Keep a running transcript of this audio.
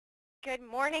Good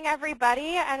morning,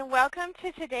 everybody, and welcome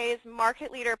to today's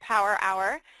Market Leader Power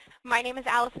Hour. My name is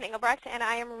Allison Engelbrecht, and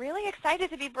I am really excited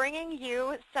to be bringing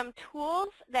you some tools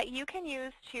that you can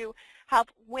use to help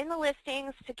win the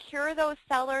listings, secure those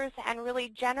sellers, and really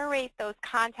generate those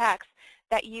contacts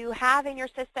that you have in your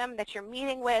system that you're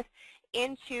meeting with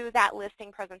into that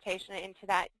listing presentation, into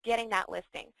that getting that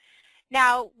listing.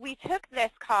 Now, we took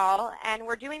this call, and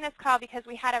we're doing this call because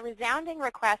we had a resounding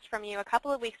request from you a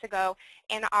couple of weeks ago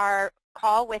in our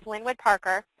call with Linwood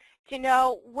Parker to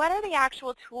know what are the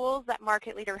actual tools that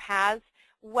Market Leader has,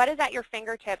 what is at your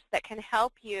fingertips that can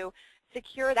help you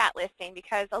secure that listing,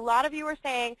 because a lot of you are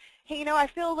saying, hey, you know, I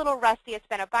feel a little rusty. It's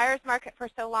been a buyer's market for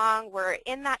so long. We're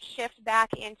in that shift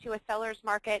back into a seller's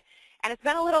market, and it's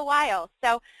been a little while.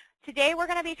 So today we're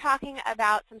going to be talking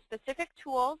about some specific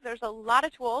tools. There's a lot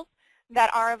of tools that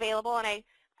are available, and I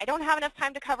don't have enough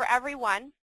time to cover every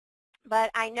one, but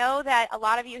I know that a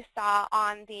lot of you saw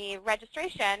on the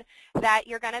registration that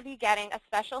you're going to be getting a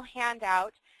special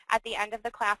handout at the end of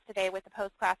the class today with the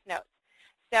post-class notes.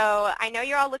 So I know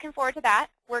you're all looking forward to that.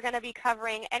 We're going to be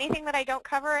covering anything that I don't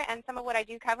cover, and some of what I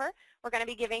do cover. We're going to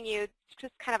be giving you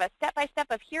just kind of a step-by-step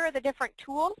of here are the different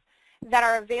tools that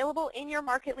are available in your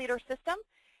Market Leader system,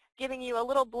 giving you a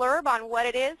little blurb on what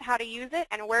it is, how to use it,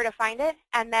 and where to find it,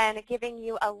 and then giving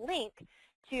you a link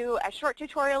to a short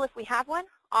tutorial, if we have one,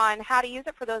 on how to use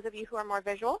it for those of you who are more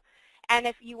visual. And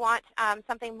if you want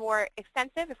something more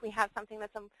extensive, if we have something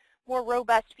that's a more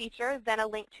robust feature, then a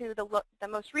link to the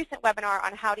most recent webinar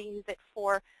on how to use it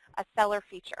for a seller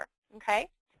feature. Okay?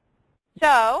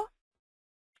 So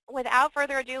without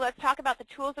further ado, let's talk about the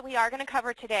tools that we are going to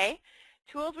cover today.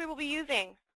 Tools we will be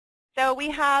using. So we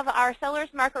have our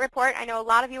Seller's Market Report. I know a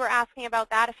lot of you were asking about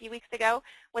that a few weeks ago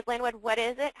with Linwood. What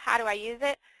is it? How do I use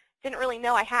it? Didn't really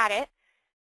know I had it.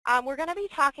 We're going to be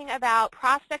talking about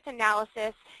prospect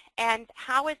analysis and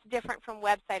how it's different from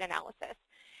website analysis.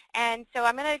 And so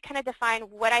I'm going to kind of define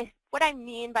what I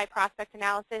mean by prospect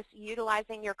analysis,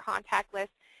 utilizing your contact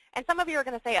list. And some of you are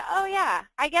going to say, oh, yeah,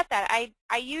 I get that.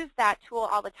 I use that tool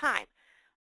all the time.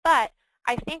 But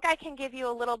I think I can give you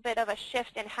a little bit of a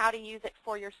shift in how to use it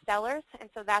for your sellers, and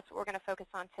so that's what we're going to focus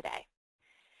on today.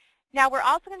 Now, we're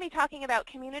also going to be talking about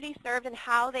community served and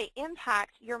how they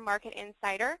impact your Market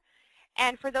Insider.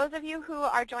 And for those of you who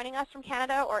are joining us from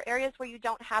Canada or areas where you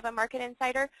don't have a Market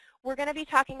Insider, we're going to be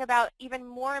talking about, even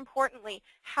more importantly,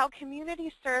 how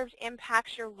community served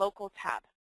impacts your local tab.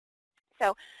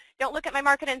 So don't look at my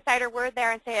Market Insider word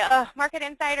there and say, oh, Market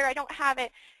Insider, I don't have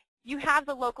it. You have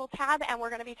the local tab, and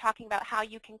we're going to be talking about how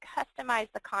you can customize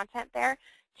the content there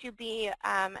to be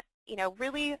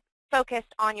really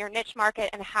focused on your niche market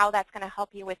and how that's going to help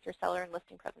you with your seller and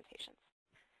listing presentations.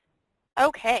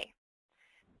 Okay.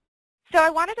 So I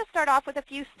wanted to start off with a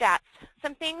few stats,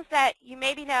 some things that you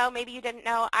maybe know, maybe you didn't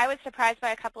know. I was surprised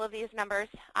by a couple of these numbers,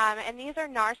 and these are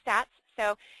NAR stats,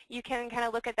 so you can kind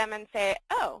of look at them and say,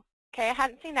 oh, okay, I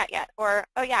hadn't seen that yet, or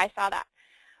oh, yeah, I saw that.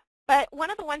 But one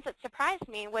of the ones that surprised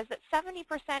me was that 70%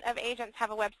 of agents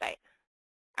have a website.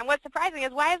 And what's surprising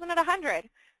is, why isn't it 100?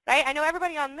 Right? I know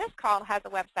everybody on this call has a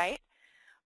website,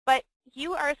 but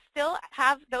you are still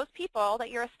have those people that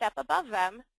you're a step above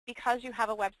them because you have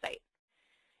a website.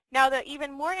 Now, the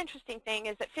even more interesting thing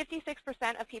is that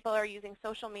 56% of people are using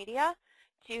social media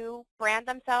to brand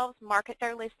themselves, market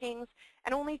their listings,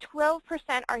 and only 12%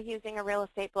 are using a real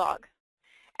estate blog.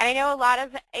 And I know a lot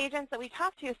of agents that we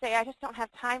talk to say, I just don't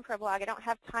have time for a blog. I don't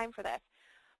have time for this.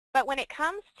 But when it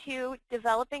comes to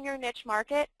developing your niche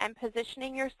market and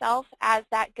positioning yourself as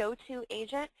that go-to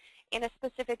agent in a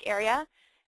specific area,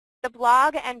 the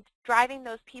blog and driving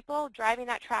those people, driving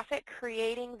that traffic,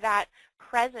 creating that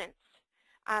presence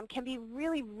can be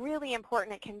really, really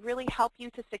important. It can really help you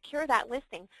to secure that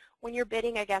listing when you're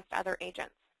bidding against other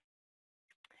agents.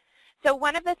 So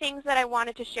one of the things that I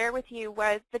wanted to share with you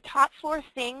was the top 4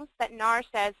 things that NAR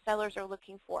says sellers are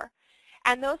looking for.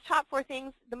 And those top 4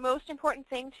 things, the most important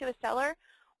thing to a seller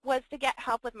was to get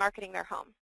help with marketing their home.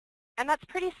 And that's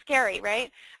pretty scary, right?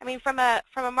 I mean, from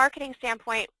a marketing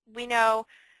standpoint, we know,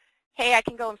 hey, I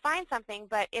can go and find something,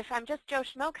 but if I'm just Joe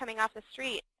Schmo coming off the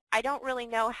street, I don't really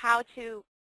know how to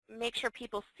make sure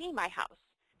people see my house.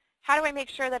 How do I make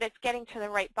sure that it's getting to the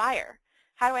right buyer?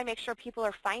 How do I make sure people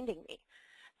are finding me?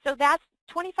 So that's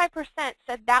 25%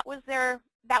 said that was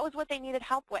what they needed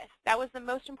help with. That was the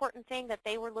most important thing that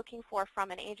they were looking for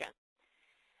from an agent.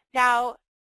 Now,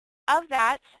 of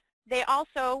that, they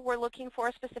also were looking for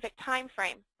a specific time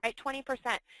frame, right, 20%.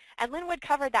 And Linwood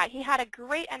covered that. He had a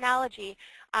great analogy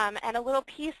and a little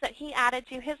piece that he added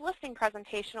to his listing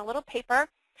presentation, a little paper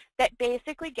that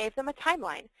basically gave them a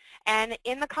timeline. And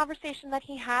in the conversation that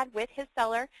he had with his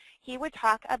seller, he would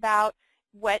talk about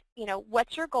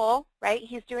what's your goal, right?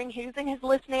 He's using his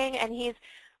listening, and he's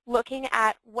looking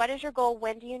at what is your goal,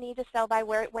 when do you need to sell by,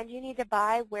 when do you need to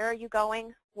buy, where are you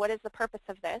going, what is the purpose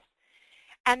of this?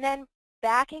 And then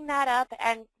backing that up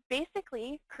and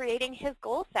basically creating his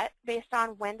goal set based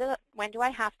on when do I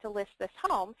have to list this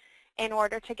home in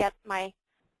order to get my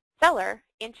seller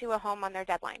into a home on their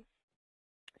deadline.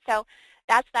 So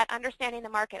that's that understanding the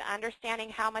market, understanding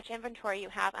how much inventory you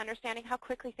have, understanding how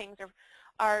quickly things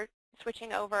are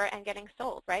switching over and getting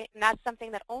sold, right? And that's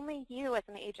something that only you as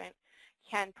an agent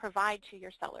can provide to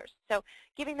your sellers. So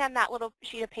giving them that little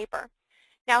sheet of paper.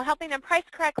 Now, helping them price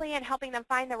correctly and helping them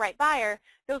find the right buyer,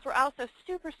 those were also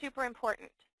super, super important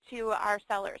to our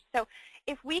sellers. So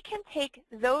if we can take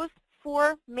those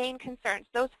 4 main concerns,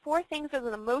 those 4 things are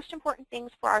the most important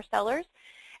things for our sellers,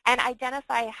 and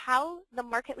identify how the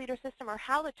Market Leader system or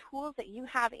how the tools that you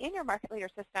have in your Market Leader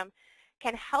system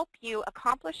can help you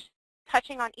accomplish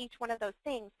touching on each one of those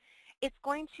things, it's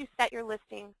going to set your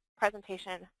listing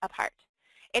presentation apart.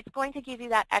 It's going to give you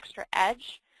that extra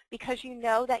edge because you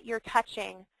know that you're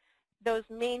touching those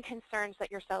main concerns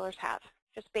that your sellers have,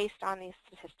 just based on these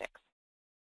statistics.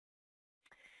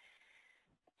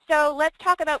 So let's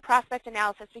talk about prospect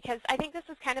analysis, because I think this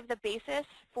is kind of the basis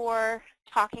for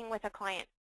talking with a client.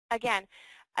 Again,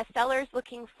 a seller is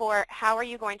looking for how are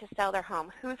you going to sell their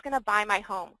home? Who's going to buy my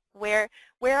home? Where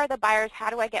are the buyers? How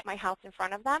do I get my house in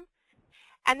front of them?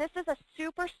 And this is a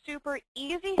super, super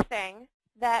easy thing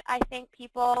that I think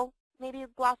people maybe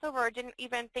gloss over or didn't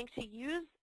even think to use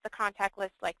the contact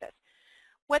list like this.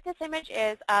 What this image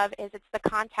is it's the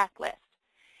contact list.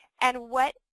 And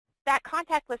what that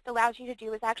contact list allows you to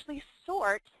do is actually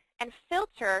sort and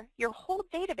filter your whole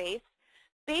database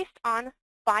based on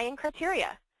buying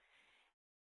criteria.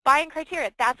 Buying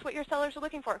criteria, that's what your sellers are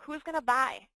looking for. Who's going to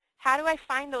buy? How do I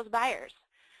find those buyers?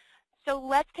 So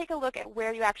let's take a look at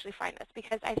where you actually find this,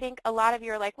 because I think a lot of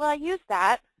you are like, well, I use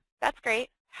that. That's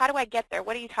great. How do I get there?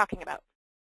 What are you talking about?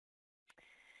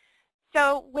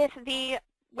 So with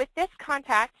this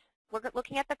contact, we're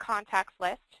looking at the contacts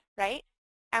list, right?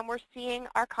 And we're seeing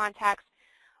our contacts.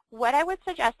 What I would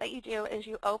suggest that you do is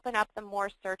you open up the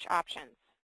more search options.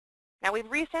 Now, we've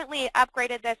recently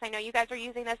upgraded this. I know you guys are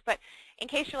using this, but in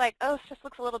case you're like, oh, this just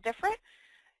looks a little different,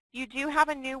 you do have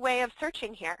a new way of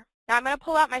searching here. Now, I'm going to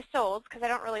pull out my solds because I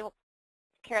don't really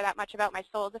care that much about my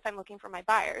solds if I'm looking for my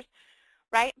buyers,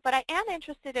 right? But I am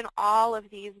interested in all of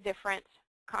these different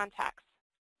contacts.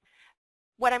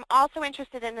 What I'm also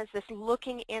interested in is this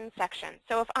looking in section.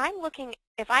 So if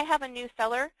I have a new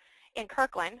seller in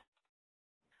Kirkland,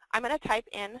 I'm going to type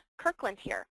in Kirkland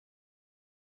here.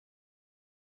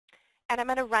 And I'm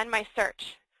going to run my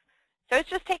search. So it's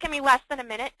just taken me less than a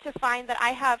minute to find that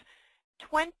I have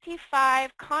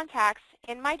 25 contacts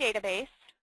in my database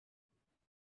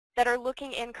that are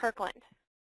looking in Kirkland.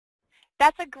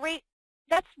 That's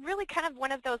really kind of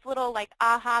one of those little like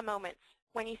aha moments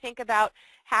when you think about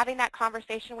having that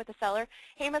conversation with the seller.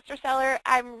 Hey, Mr. Seller,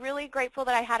 I'm really grateful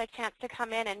that I had a chance to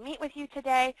come in and meet with you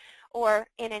today, or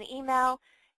in an email,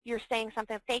 you're saying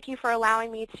something, thank you for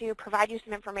allowing me to provide you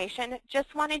some information.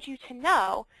 Just wanted you to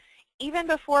know, even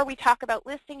before we talk about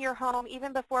listing your home,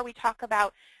 even before we talk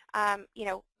about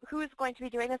who is going to be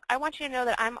doing this, I want you to know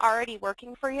that I'm already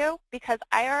working for you because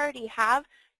I already have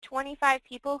 25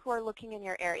 people who are looking in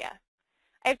your area.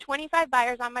 I have 25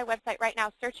 buyers on my website right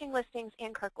now searching listings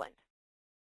in Kirkland.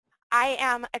 I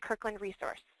am a Kirkland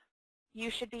resource. You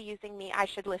should be using me. I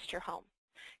should list your home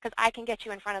because I can get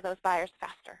you in front of those buyers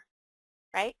faster,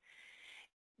 right?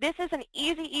 This is an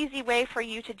easy, easy way for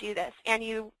you to do this, and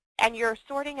you're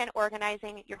sorting and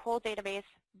organizing your whole database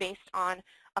based on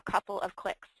a couple of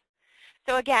clicks.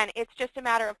 So again, it's just a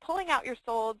matter of pulling out your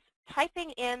solds, typing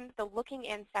in the looking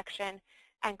in section,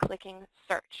 and clicking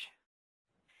search.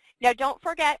 Now don't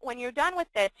forget, when you're done with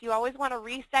this, you always want to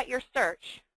reset your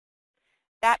search.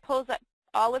 That pulls up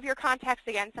all of your contacts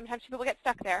again. Sometimes people get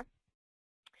stuck there.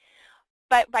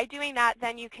 But by doing that,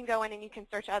 then you can go in and you can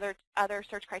search other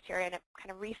search criteria, and it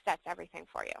kind of resets everything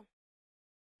for you.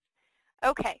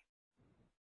 Okay.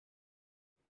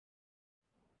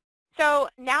 So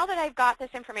now that I've got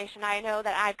this information, I know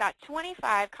that I've got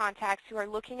 25 contacts who are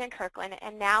looking in Kirkland,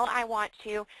 and now I want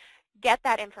to get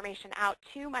that information out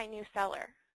to my new seller,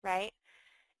 right?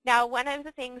 Now, one of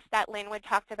the things that Linwood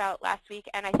talked about last week,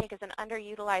 and I think is an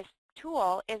underutilized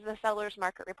tool, is the seller's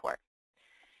market report.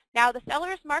 Now, the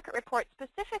seller's market report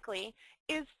specifically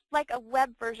is like a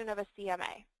web version of a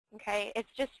CMA, okay?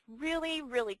 It's just really,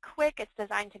 really quick. It's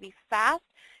designed to be fast.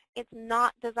 It's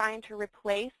not designed to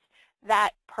replace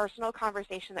that personal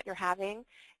conversation that you're having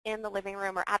in the living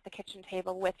room or at the kitchen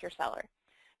table with your seller.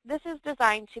 This is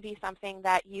designed to be something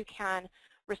that you can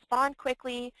respond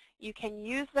quickly. You can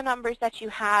use the numbers that you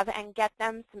have and get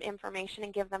them some information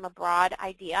and give them a broad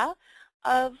idea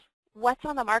of what's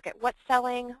on the market, what's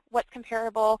selling, what's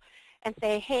comparable, and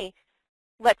say, hey,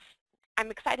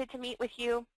 I'm excited to meet with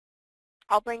you.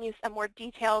 I'll bring you a more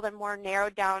detailed and more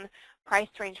narrowed down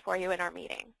price range for you in our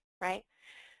meeting, right?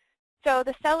 So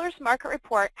the Seller's Market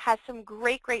Report has some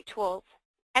great, great tools,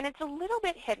 and it's a little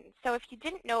bit hidden. So if you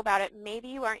didn't know about it, maybe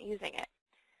you aren't using it.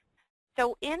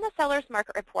 So in the Seller's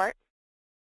Market Report,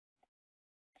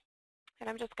 and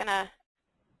I'm just going to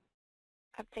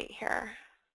update here.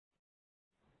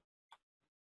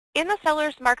 In the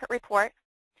Seller's Market Report,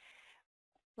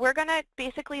 we're going to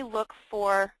basically look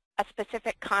for a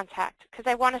specific contact because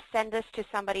I want to send this to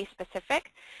somebody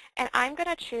specific, and I'm going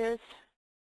to choose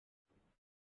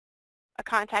a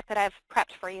contact that I've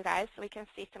prepped for you guys so we can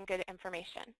see some good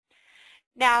information.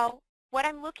 Now, what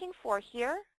I'm looking for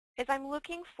here is I'm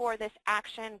looking for this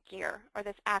action gear or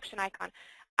this action icon.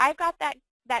 I've got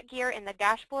that gear in the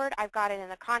dashboard. I've got it in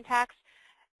the contacts.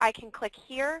 I can click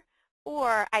here,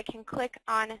 or I can click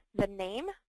on the name,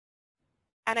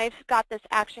 and I've got this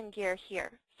action gear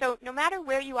here. So no matter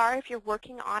where you are, if you're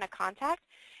working on a contact,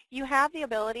 you have the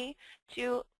ability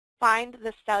to find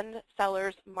the Send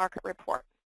Seller's Market Report.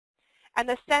 And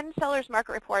the Send Seller's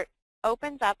Market Report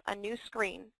opens up a new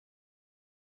screen.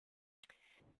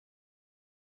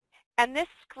 And this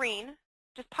screen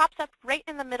just pops up right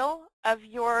in the middle of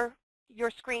your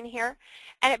screen here,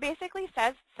 and it basically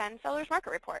says Send Seller's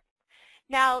Market Report.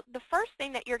 Now, the first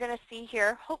thing that you're going to see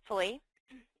here, hopefully,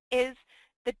 is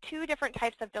the two different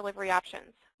types of delivery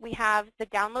options. We have the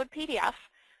download PDF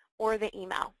or the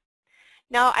email.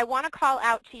 Now, I want to call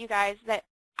out to you guys that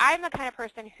I'm the kind of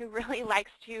person who really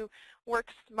likes to work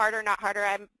smarter, not harder.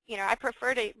 I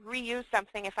prefer to reuse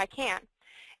something if I can.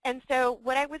 And so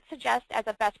what I would suggest as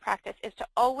a best practice is to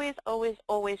always, always,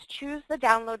 always choose the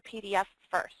download PDF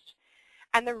first.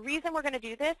 And the reason we're going to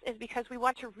do this is because we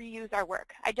want to reuse our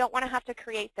work. I don't want to have to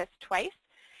create this twice.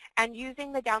 And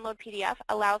using the download PDF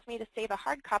allows me to save a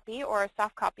hard copy or a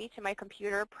soft copy to my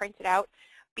computer, print it out,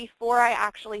 before I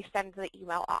actually send the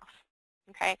email off.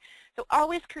 Okay? So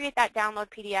always create that download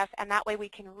PDF, and that way we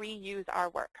can reuse our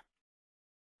work.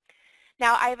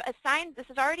 Now I've assigned, this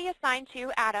is already assigned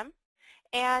to Adam,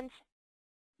 and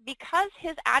because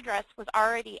his address was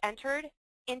already entered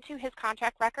into his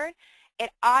contract record, it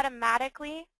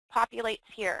automatically populates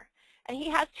here. And he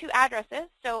has two addresses,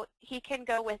 so he can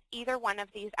go with either one of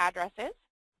these addresses.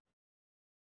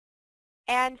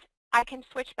 And I can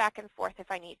switch back and forth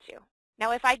if I need to.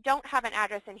 Now, if I don't have an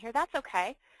address in here, that's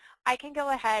okay. I can go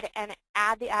ahead and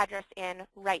add the address in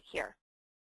right here.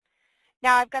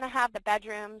 Now, I'm going to have the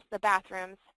bedrooms, the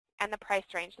bathrooms, and the price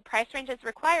range. The price range is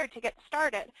required to get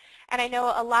started. And I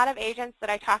know a lot of agents that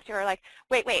I talk to are like,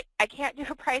 wait, I can't do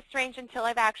a price range until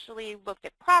I've actually looked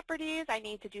at properties. I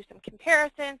need to do some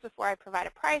comparisons before I provide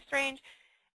a price range.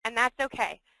 And that's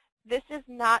okay. This is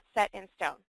not set in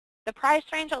stone. The price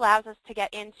range allows us to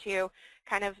get into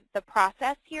kind of the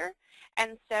process here.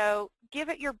 And so give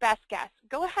it your best guess.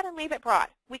 Go ahead and leave it broad.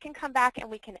 We can come back and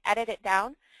we can edit it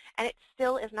down, and it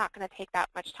still is not going to take that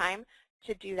much time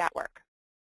to do that work.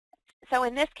 So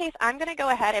in this case, I'm going to go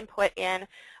ahead and put in,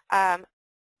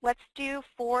 let's do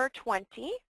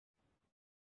 420.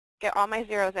 Get all my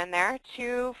zeros in there,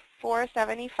 to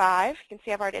 475. You can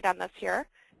see I've already done this here.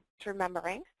 It's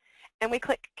remembering. And we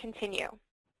click Continue.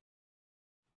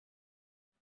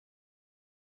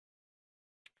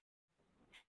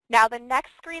 Now the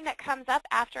next screen that comes up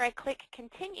after I click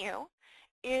Continue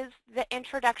is the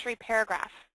introductory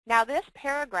paragraph. Now this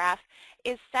paragraph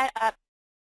is set up,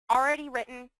 already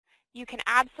written. You can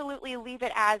absolutely leave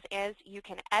it as is. You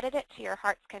can edit it to your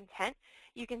heart's content.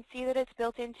 You can see that it's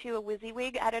built into a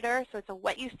WYSIWYG editor, so it's a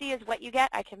what you see is what you get.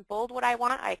 I can bold what I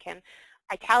want. I can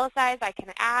italicize. I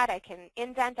can add. I can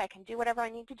indent. I can do whatever I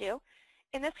need to do.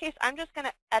 In this case, I'm just going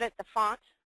to edit the font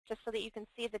just so that you can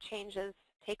see the changes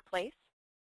take place.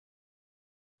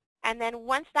 And then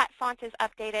once that font is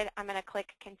updated, I'm going to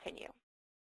click Continue.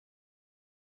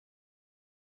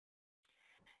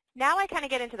 Now I kind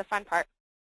of get into the fun part,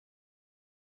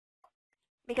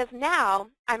 because now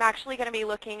I'm actually going to be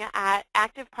looking at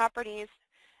active properties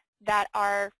that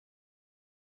are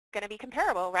going to be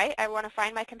comparable, right? I want to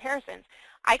find my comparisons.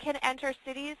 I can enter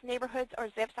cities, neighborhoods, or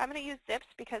zips. I'm going to use zips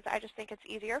because I just think it's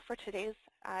easier for today's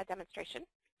demonstration.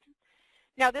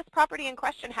 Now this property in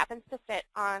question happens to sit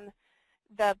on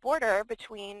the border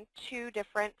between two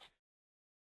different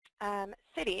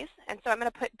cities, and so I'm going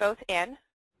to put both in.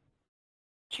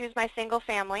 Choose my single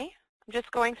family. I'm just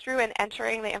going through and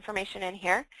entering the information in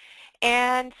here.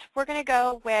 And we're going to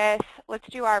go with, let's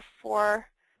do our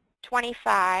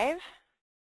 425.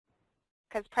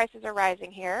 because prices are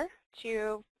rising here,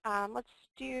 to, let's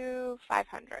do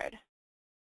 500.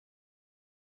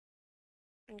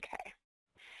 Okay.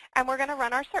 And we're going to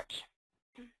run our search.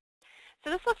 So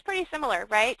this looks pretty similar,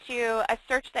 right, to a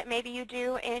search that maybe you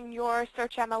do in your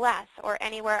Search MLS or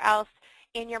anywhere else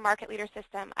in your market leader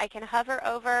system. I can hover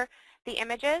over the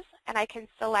images and I can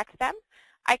select them.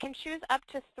 I can choose up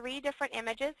to 3 different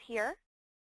images here,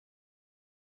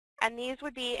 and these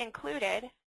would be included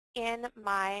in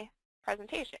my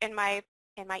presentation, in my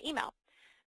email.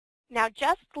 Now,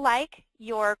 just like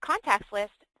your contacts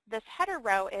list, this header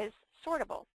row is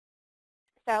sortable.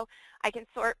 So I can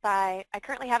sort by, I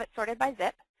currently have it sorted by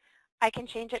zip. I can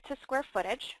change it to square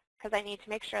footage because I need to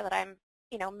make sure that I'm,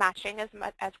 matching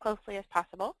as closely as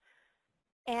possible.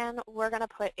 And we're going to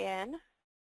put in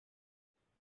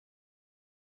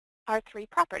our 3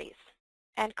 properties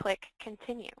and click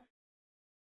Continue.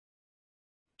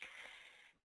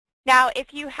 Now, if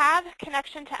you have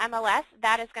connection to MLS,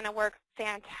 that is going to work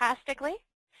fantastically.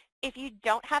 If you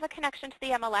don't have a connection to the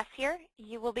MLS here,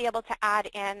 you will be able to add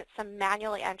in some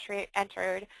manually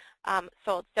entered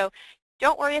sold. So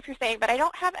don't worry if you're saying, but I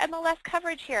don't have MLS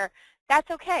coverage here. That's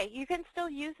okay. You can still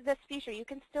use this feature. You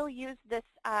can still use this,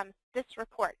 this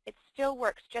report. It still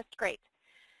works just great.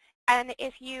 And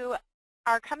if you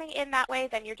are coming in that way,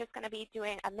 then you're just going to be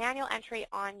doing a manual entry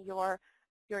on your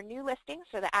new listings,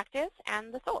 so the actives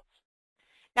and the solds.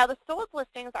 Now, the sold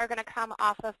listings are going to come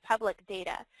off of public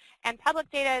data, and public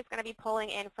data is going to be pulling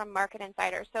in from Market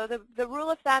Insider. So the rule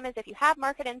of thumb is if you have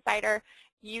Market Insider,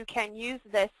 you can use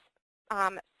this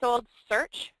sold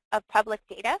search of public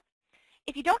data.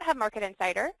 If you don't have Market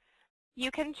Insider,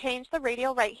 you can change the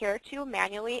radial right here to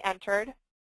manually entered,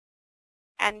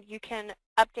 and you can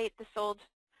update the sold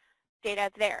data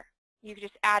there. You can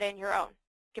just add in your own.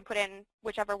 You can put in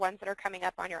whichever ones that are coming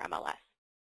up on your MLS.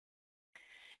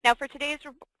 Now, for today's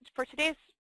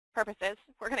purposes,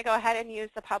 we're going to go ahead and use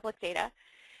the public data.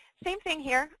 Same thing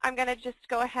here. I'm going to just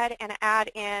go ahead and add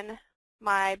in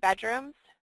my bedrooms,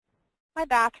 my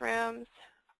bathrooms,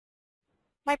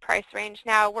 my price range.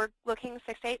 Now, we're looking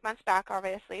 6 to 8 months back,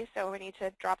 obviously, so we need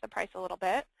to drop the price a little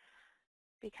bit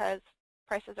because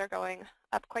prices are going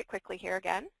up quite quickly here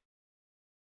again.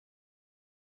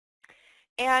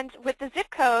 And with the zip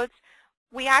codes,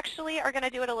 we actually are going to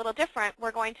do it a little different.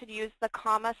 We're going to use the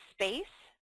comma space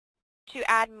to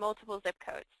add multiple zip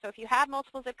codes. So if you have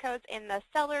multiple zip codes in the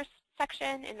sellers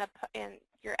section,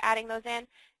 you're adding those in,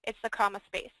 it's the comma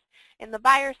space. In the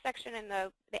buyers section, in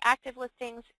the active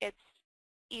listings, it's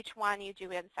each one you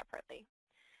do in separately.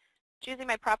 Choosing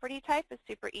my property type is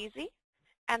super easy,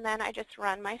 and then I just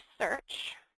run my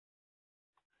search.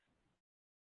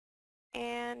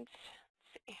 And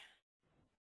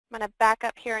I'm going to back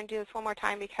up here and do this one more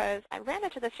time because I ran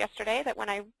into this yesterday, that when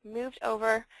I moved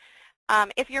over,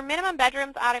 if your minimum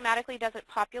bedrooms automatically doesn't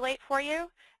populate for you,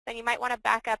 then you might want to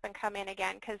back up and come in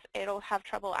again because it'll have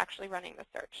trouble actually running the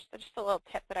search. So just a little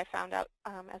tip that I found out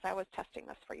as I was testing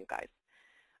this for you guys.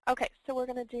 Okay, so we're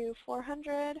going to do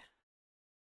 400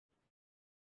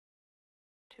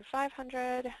 to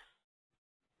 500,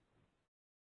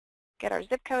 get our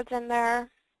zip codes in there,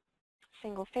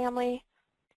 single family,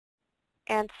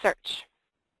 and search.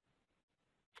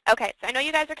 Okay, so I know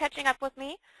you guys are catching up with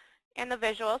me in the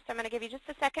visuals, so I'm going to give you just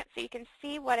a second so you can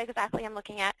see what exactly I'm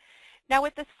looking at. Now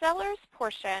with the sellers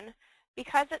portion,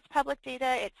 because it's public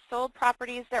data, it's sold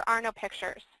properties, there are no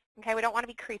pictures. Okay, we don't want to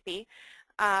be creepy.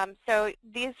 So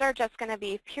these are just going to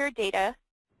be pure data,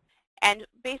 and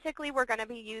basically we're going to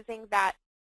be using that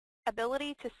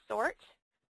ability to sort,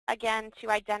 again, to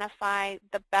identify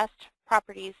the best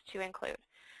properties to include.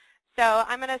 So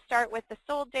I'm going to start with the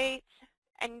sold dates,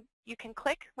 and you can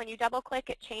click. When you double click,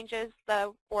 it changes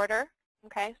the order.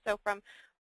 Okay, so from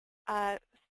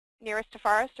nearest to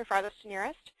farthest or farthest to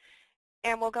nearest.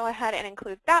 And we'll go ahead and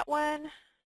include that one.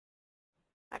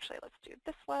 Actually, let's do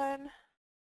this one.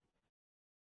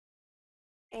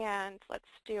 And let's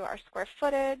do our square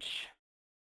footage.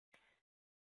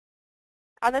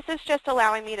 And this is just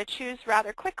allowing me to choose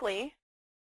rather quickly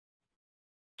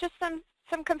just some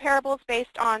comparables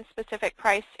based on specific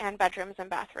price and bedrooms and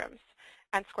bathrooms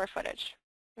and square footage.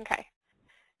 Okay.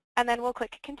 And then we'll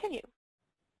click Continue.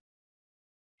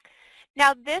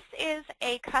 Now this is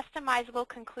a customizable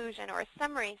conclusion or a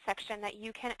summary section that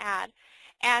you can add.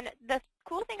 And the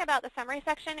cool thing about the summary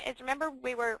section is, remember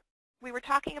we were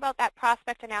talking about that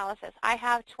prospect analysis. I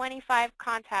have 25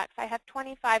 contacts. I have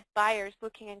 25 buyers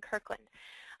looking in Kirkland.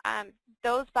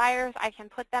 Those buyers, I can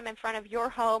put them in front of your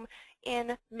home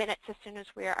in minutes as soon as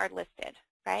we are listed,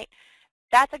 right?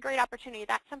 That's a great opportunity.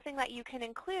 That's something that you can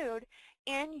include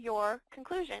in your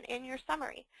conclusion, in your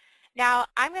summary. Now,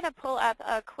 I'm going to pull up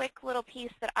a quick little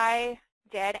piece that I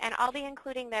did, and I'll be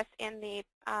including this in the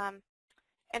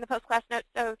post-class notes.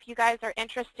 So if you guys are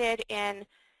interested in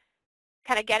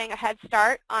kind of getting a head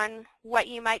start on what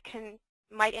you might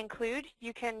include,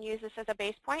 you can use this as a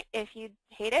base point. If you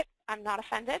hate it, I'm not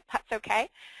offended. That's okay.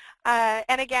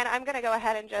 And again, I'm going to go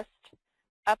ahead and just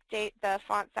update the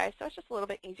font size so it's just a little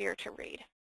bit easier to read.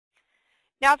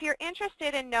 Now, if you're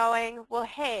interested in knowing, well,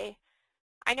 hey,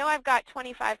 I know I've got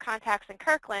 25 contacts in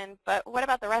Kirkland, but what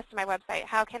about the rest of my website?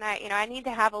 How can I, I need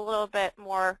to have a little bit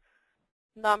more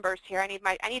numbers here. I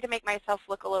need to make myself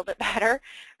look a little bit better,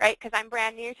 right? Because I'm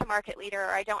brand new to Market Leader,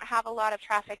 or I don't have a lot of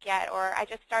traffic yet, or I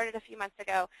just started a few months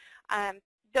ago.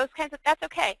 Those kinds of, that's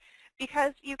okay,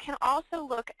 because you can also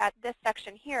look at this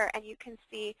section here and you can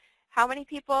see how many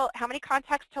people, how many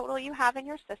contacts total you have in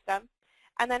your system,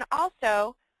 and then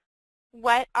also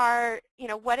what are,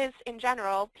 what is in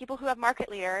general, people who have Market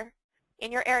Leader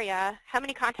in your area, how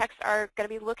many contacts are going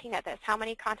to be looking at this? How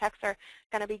many contacts are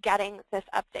going to be getting this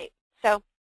update? So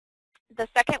the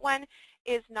second one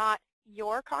is not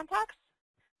your contacts.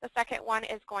 The second one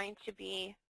is going to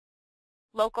be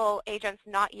local agents,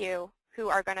 not you, who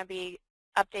are going to be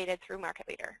updated through Market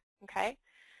Leader, okay?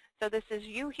 So this is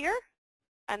you here,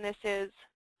 and this is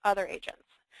other agents.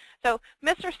 So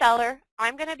Mr. Seller,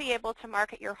 I'm going to be able to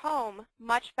market your home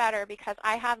much better because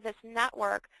I have this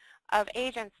network of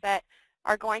agents that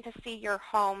are going to see your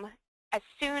home as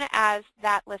soon as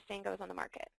that listing goes on the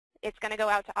market. It's going to go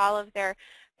out to all of their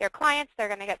clients. They're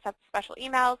going to get some special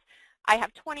emails. I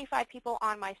have 25 people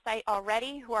on my site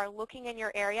already who are looking in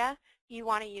your area. You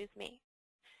want to use me.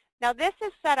 Now this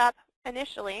is set up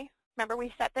initially. Remember,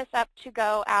 we set this up to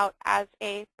go out as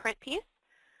a print piece.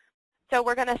 So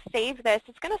we're going to save this.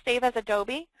 It's going to save as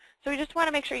Adobe. So we just want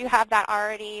to make sure you have that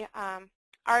already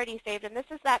saved. And this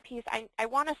is that piece. I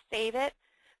want to save it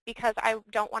because I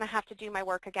don't want to have to do my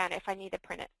work again if I need to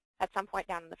print it at some point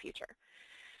down in the future.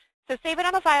 So save it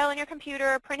on a file in your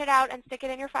computer, print it out, and stick it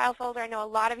in your file folder. I know a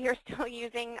lot of you are still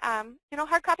using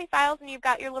hard copy files, and you've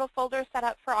got your little folder set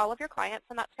up for all of your clients,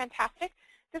 and that's fantastic.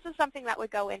 This is something that would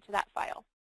go into that file.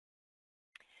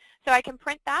 So I can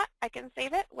print that. I can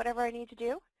save it, whatever I need to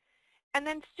do. And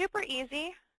then super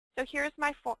easy, so here's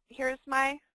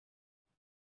my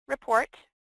report.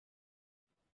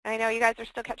 I know you guys are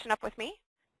still catching up with me.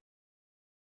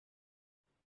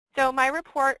 So my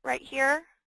report right here,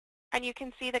 and you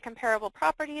can see the comparable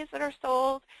properties that are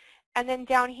sold. And then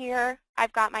down here,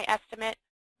 I've got my estimate,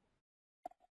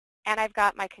 and I've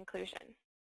got my conclusion.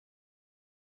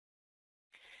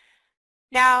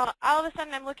 Now, all of a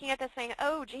sudden, I'm looking at this saying,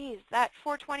 oh, geez, that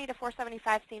 420 to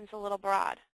 475 seems a little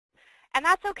broad. And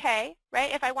that's okay,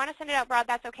 right? If I want to send it out broad,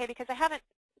 that's okay because I haven't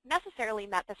necessarily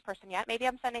met this person yet. Maybe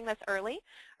I'm sending this early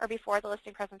or before the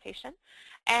listing presentation,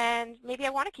 and maybe I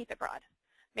want to keep it broad.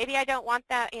 Maybe I don't want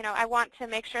that, I want to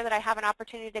make sure that I have an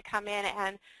opportunity to come in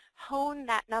and hone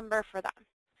that number for them.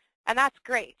 And that's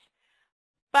great.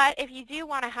 But if you do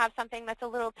want to have something that's a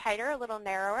little tighter, a little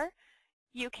narrower,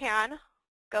 you can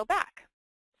go back.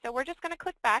 So we're just going to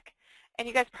click back. And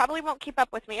you guys probably won't keep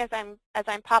up with me as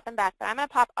I'm popping back, but I'm going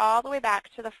to pop all the way back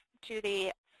to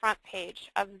the front page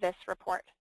of this report.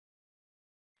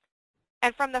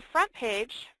 And from the front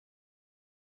page,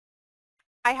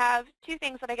 I have two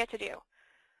things that I get to do.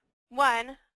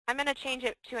 One, I'm going to change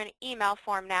it to an email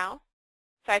form now.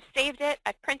 So I've saved it,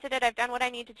 I've printed it, I've done what I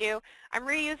need to do. I'm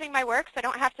reusing my work so I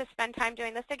don't have to spend time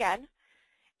doing this again.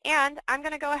 And I'm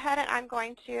going to go ahead and I'm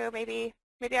going to maybe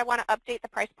I want to update the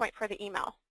price point for the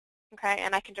email. Okay,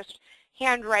 and I can just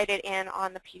handwrite it in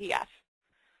on the PDF.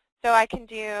 So I can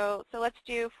do, so let's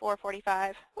do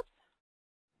 445. Whoops.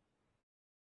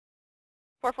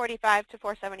 445 to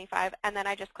 475, and then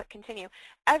I just click continue.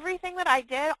 Everything that I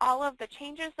did, all of the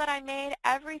changes that I made,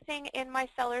 everything in my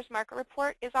seller's market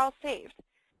report is all saved.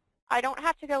 I don't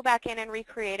have to go back in and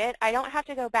recreate it. I don't have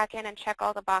to go back in and check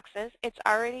all the boxes. It's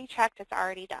already checked. It's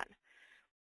already done.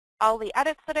 All the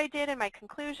edits that I did in my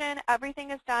conclusion,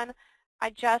 everything is done. I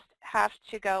just have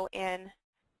to go in,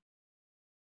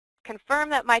 confirm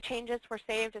that my changes were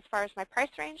saved as far as my price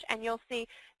range, and you'll see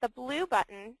the blue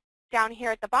button down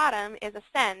here at the bottom is a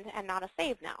send and not a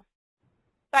save now.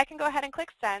 So I can go ahead and click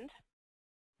send,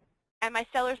 and my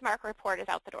seller's market report is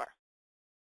out the door.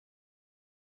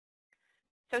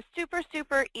 So super,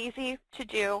 super easy to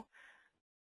do,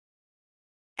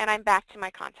 and I'm back to my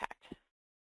contact.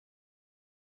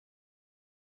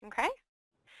 Okay?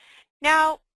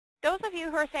 Now, those of you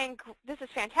who are saying, this is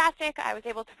fantastic, I was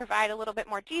able to provide a little bit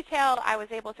more detail, I was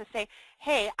able to say,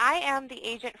 hey, I am the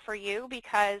agent for you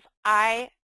because I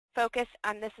focus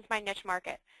on this is my niche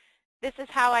market. This is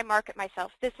how I market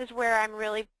myself. This is where I'm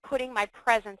really putting my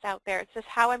presence out there. This is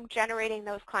how I'm generating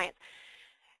those clients.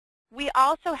 We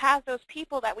also have those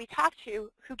people that we talk to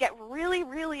who get really,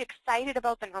 really excited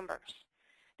about the numbers.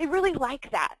 They really like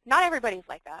that. Not everybody's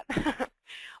like that.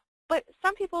 But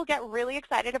some people get really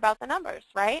excited about the numbers,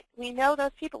 right? We know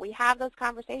those people. We have those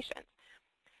conversations.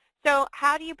 So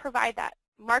how do you provide that?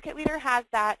 Market Leader has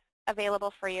that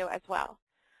available for you as well.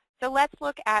 So let's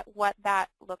look at what that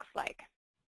looks like.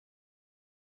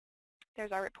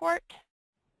 There's our report.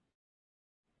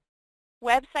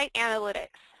 Website analytics.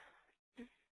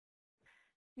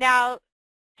 Now,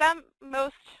 a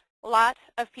lot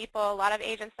of people, a lot of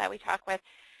agents that we talk with,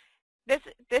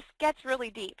 this gets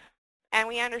really deep, and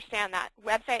we understand that.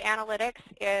 Website analytics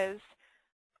is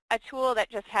a tool that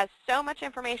just has so much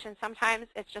information. Sometimes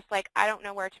it's just like, I don't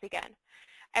know where to begin.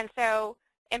 And so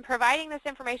in providing this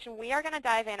information, we are going to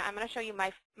dive in. I'm going to show you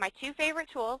my two favorite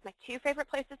tools, my two favorite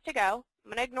places to go.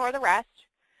 I'm going to ignore the rest.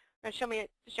 I'm going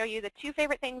to show you the two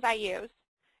favorite things I use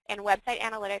in website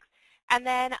analytics. And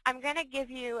then I'm going to give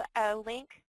you a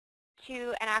link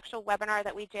to an actual webinar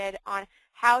that we did on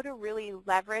how to really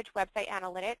leverage website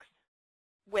analytics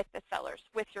with the sellers,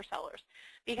 with your sellers,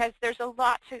 because there's a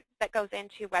lot that goes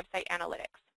into website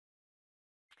analytics.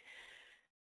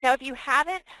 Now, if you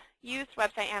haven't used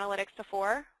website analytics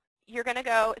before, you're going to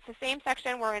go, it's the same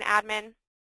section. We're in admin.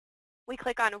 We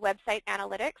click on website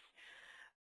analytics.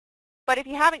 But if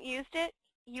you haven't used it,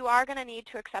 you are going to need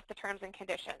to accept the terms and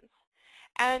conditions.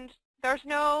 And there's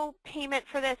no payment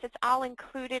for this. It's all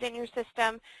included in your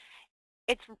system.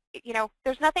 It's,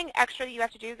 there's nothing extra that you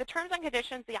have to do. The terms and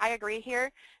conditions, I agree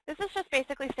here. This is just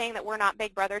basically saying that we're not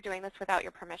Big Brother doing this without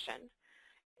your permission.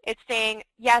 It's saying,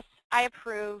 yes, I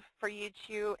approve for you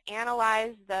to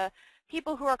analyze the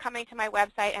people who are coming to my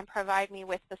website and provide me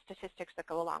with the statistics that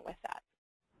go along with that.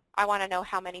 I want to know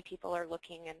how many people are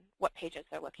looking and what pages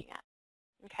they're looking at.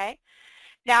 Okay?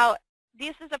 Now,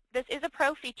 this is a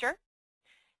pro feature.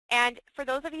 And for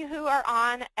those of you who are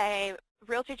on a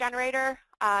Realty Generator,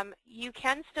 you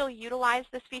can still utilize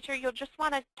this feature. You'll just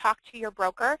want to talk to your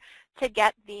broker to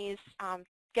get these,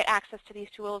 get access to these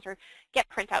tools or get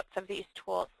printouts of these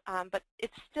tools. But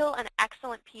it's still an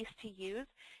excellent piece to use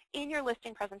in your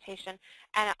listing presentation.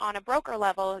 And on a broker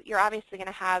level, you're obviously going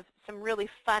to have some really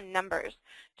fun numbers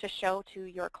to show to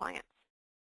your clients.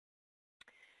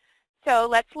 So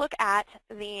let's look at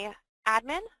the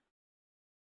admin.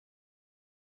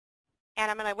 And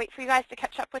I'm going to wait for you guys to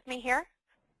catch up with me here.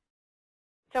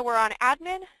 So we're on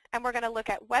admin, and we're going to look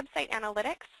at website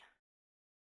analytics.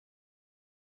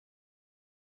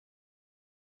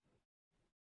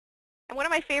 And one of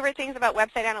my favorite things about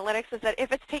website analytics is that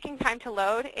if it's taking time to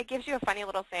load, it gives you a funny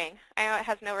little saying. I know it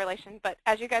has no relation, but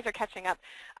as you guys are catching up,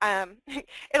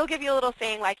 it'll give you a little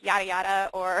saying like yada yada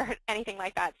or anything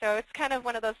like that. So it's kind of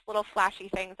one of those little flashy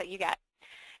things that you get.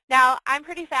 Now, I'm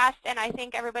pretty fast, and I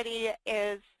think everybody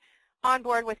is on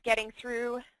board with getting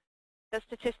through the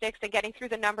statistics and getting through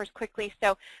the numbers quickly.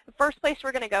 So the first place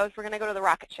we're going to go is we're going to go to the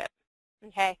rocket ship.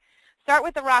 Okay, start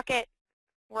with the rocket.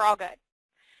 We're all good.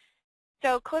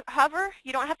 So hover.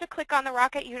 You don't have to click on the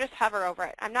rocket. You just hover over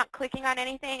it. I'm not clicking on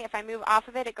anything. If I move off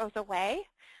of it, it goes away.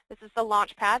 This is the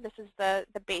launch pad. This is the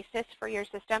basis for your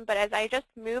system. But as I just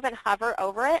move and hover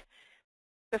over it,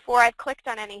 before I've clicked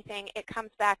on anything, it comes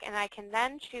back, and I can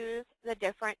then choose the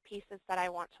different pieces that I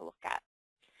want to look at.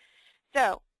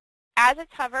 So as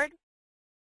it's hovered,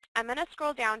 I'm going to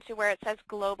scroll down to where it says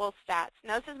Global Stats.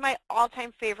 Now, this is my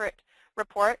all-time favorite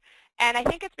report, and I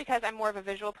think it's because I'm more of a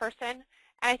visual person,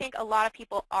 and I think a lot of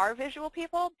people are visual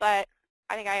people, but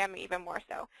I think I am even more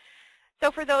so.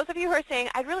 So for those of you who are saying,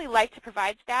 I'd really like to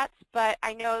provide stats, but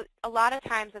I know a lot of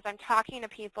times as I'm talking to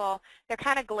people, they're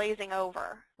kind of glazing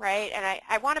over, right? And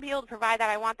I want to be able to provide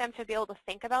that. I want them to be able to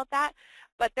think about that,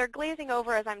 but they're glazing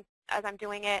over as I'm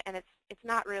doing it, and it's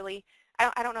not really,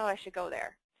 I don't know if I should go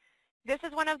there. This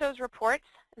is one of those reports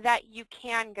that you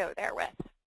can go there with.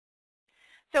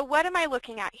 So what am I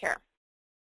looking at here?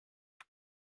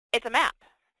 It's a map,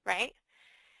 right?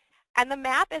 And the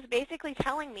map is basically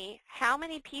telling me how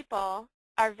many people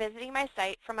are visiting my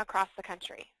site from across the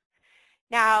country.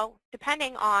 Now,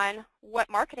 depending on what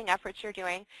marketing efforts you're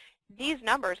doing, these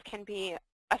numbers can be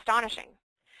astonishing.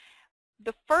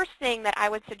 The first thing that I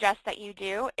would suggest that you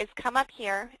do is come up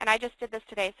here, and I just did this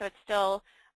today, so it's still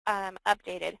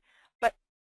updated, but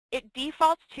it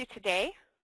defaults to today.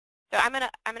 So I'm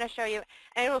gonna show you,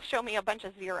 and it will show me a bunch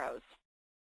of zeros.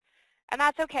 And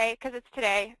that's okay, because it's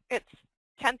today. It's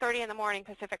 10:30 in the morning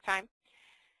Pacific time.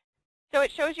 So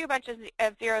it shows you a bunch of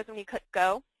zeros when you click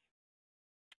go.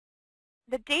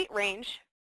 The date range,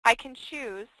 I can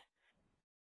choose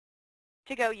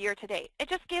to go year to date. It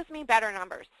just gives me better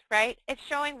numbers, right? It's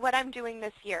showing what I'm doing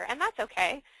this year, and that's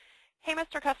okay. Hey,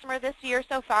 Mr. Customer, this year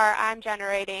so far I'm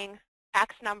generating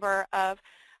X number of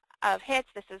hits.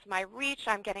 This is my reach.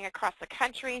 I'm getting across the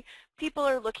country. People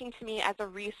are looking to me as a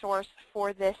resource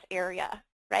for this area,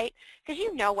 right? Because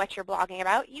you know what you're blogging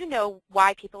about. You know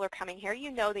why people are coming here. You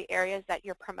know the areas that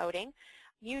you're promoting.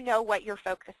 You know what you're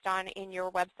focused on in your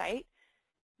website.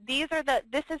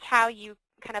 This is how you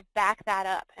kind of back that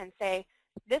up and say,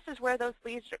 this is where those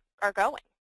leads are going,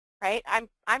 right?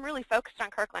 I'm really focused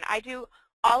on Kirkland. I do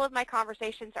all of my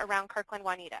conversations around Kirkland,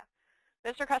 Juanita.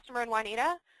 Mr. Customer in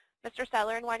Juanita, Mr.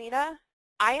 Seller in Juanita,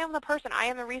 I am the person, I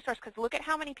am the resource, because look at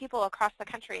how many people across the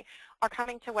country are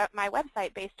coming to my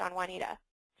website based on Juanita.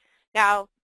 Now,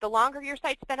 the longer your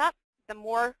site's been up, the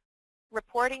more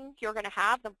reporting you're going to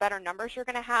have, the better numbers you're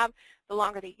going to have, the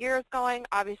longer the year is going,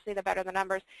 obviously the better the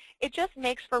numbers. It just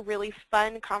makes for really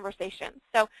fun conversations.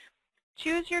 So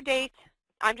choose your date.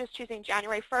 I'm just choosing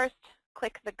January 1st.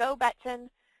 Click the Go button,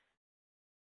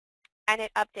 and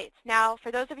it updates. Now,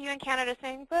 for those of you in Canada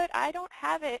saying, but I don't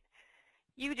have it,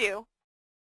 you do.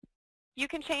 You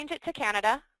can change it to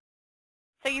Canada,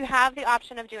 so you have the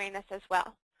option of doing this as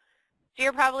well. So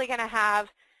you're probably going to have,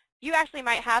 you actually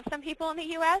might have some people in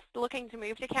the U.S. looking to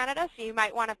move to Canada, so you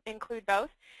might want to include both.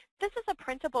 This is a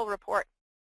printable report,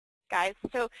 guys.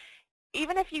 So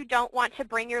even if you don't want to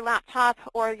bring your laptop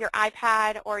or your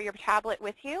iPad or your tablet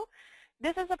with you,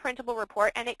 this is a printable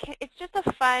report, and it's just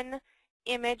a fun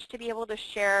image to be able to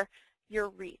share your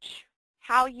reach,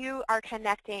 how you are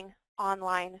connecting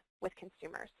online with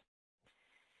consumers.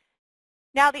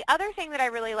 Now, the other thing that I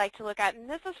really like to look at, and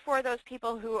this is for those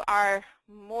people who are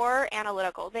more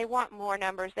analytical, they want more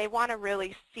numbers, they want to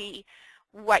really see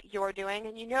what you're doing,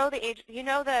 and you know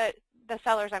the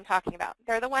sellers I'm talking about.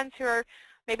 They're the ones who are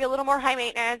maybe a little more high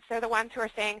maintenance. They're the ones who are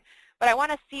saying, but I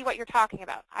want to see what you're talking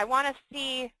about. I want to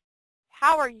see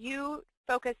how are you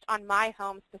focused on my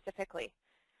home specifically.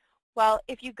 Well,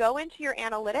 if you go into your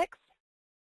analytics,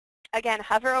 again,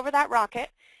 hover over that rocket,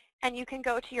 and you can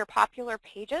go to your popular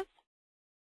pages.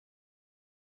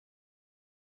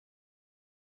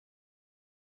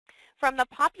 From the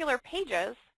popular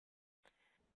pages,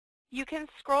 you can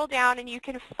scroll down and you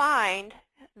can find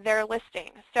their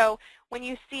listing. So when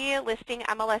you see a listing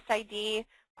MLS ID,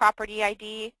 property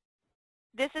ID,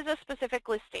 this is a specific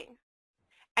listing.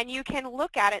 And you can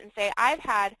look at it and say, I've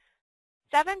had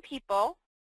 7 people,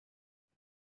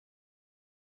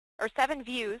 or 7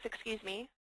 views, excuse me,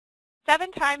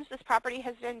 7 times this property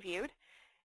has been viewed,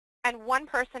 and 1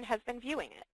 person has been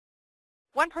viewing it.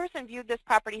 1 person viewed this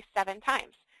property 7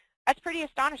 times. That's pretty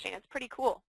astonishing. It's pretty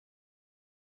cool.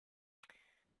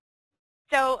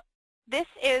 So this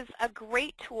is a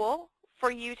great tool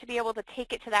for you to be able to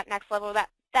take it to that next level,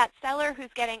 that seller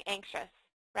who's getting anxious,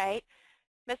 right?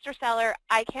 Mr. Seller,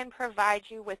 I can provide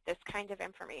you with this kind of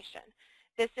information.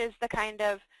 This is the kind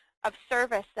of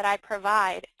service that I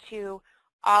provide to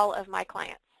all of my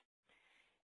clients.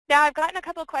 Now, I've gotten a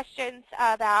couple questions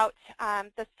about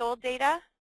the sold data.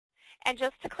 And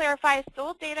just to clarify,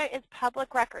 sold data is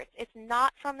public records. It's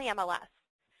not from the MLS.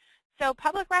 So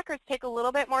public records take a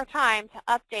little bit more time to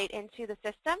update into the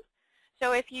system.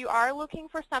 So if you are looking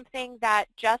for something that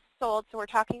just sold, so we're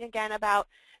talking again about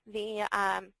that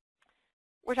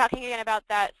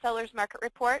seller's market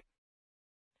report.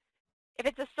 If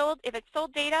it's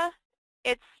sold data,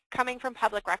 it's coming from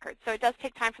public records. So it does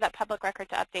take time for that public record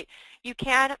to update. You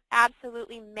can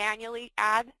absolutely manually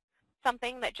add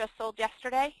something that just sold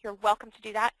yesterday. You're welcome to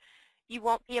do that. You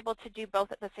won't be able to do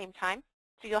both at the same time.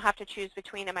 So you'll have to choose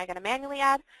between, am I going to manually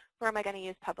add or am I going to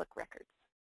use public records?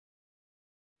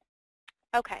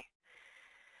 Okay.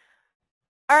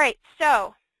 All right,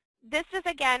 so this is,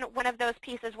 again, one of those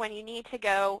pieces when you need to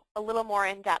go a little more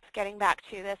in depth, getting back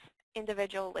to this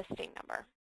individual listing number.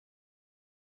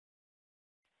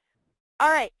 All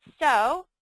right, so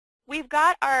we've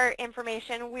got our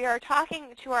information. We are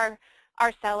talking to our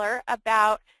seller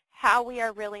about how we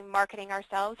are really marketing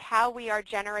ourselves, how we are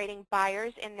generating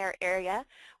buyers in their area.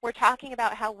 We're talking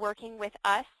about how working with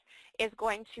us is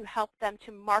going to help them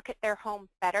to market their home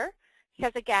better.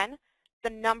 Because again,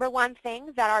 the #1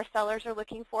 thing that our sellers are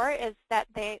looking for is that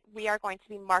we are going to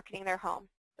be marketing their home.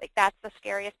 Like, that's the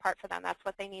scariest part for them. That's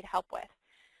what they need help with.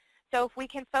 So if we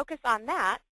can focus on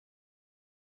that,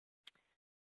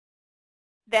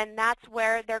 then that's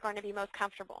where they're going to be most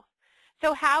comfortable.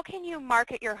 So how can you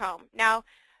market your home? Now,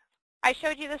 I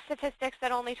showed you the statistics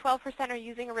that only 12% are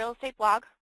using a real estate blog.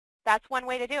 That's one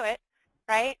way to do it,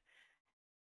 right?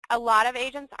 A lot of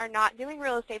agents are not doing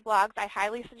real estate blogs. I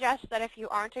highly suggest that if you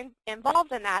aren't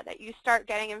involved in that you start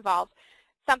getting involved.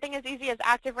 Something as easy as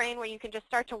Active Rain, where you can just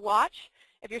start to watch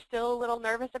If you're still a little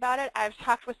nervous about it, I've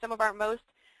talked with some of our most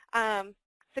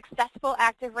successful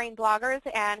Active Rain bloggers,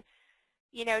 and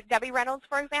you know, Debbie Reynolds,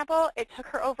 for example, it took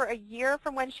her over a year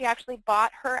from when she actually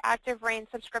bought her Active Rain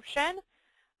subscription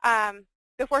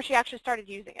before she actually started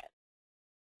using it.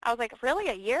 I was like, really,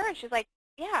 a year? And she's like,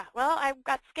 yeah, well, I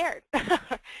got scared.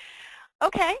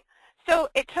 Okay, so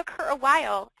it took her a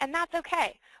while, and that's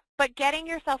okay. But getting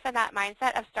yourself in that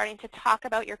mindset of starting to talk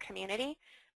about your community,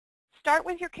 start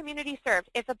with your community served.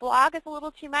 If a blog is a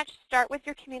little too much, start with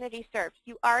your community served.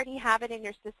 You already have it in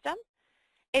your system.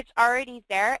 It's already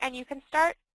there, and you can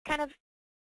start kind of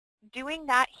doing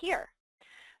that here.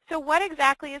 So what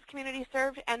exactly is community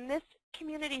served? And this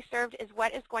community served is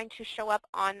what is going to show up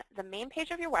on the main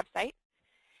page of your website.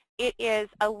 It is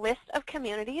a list of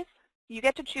communities. You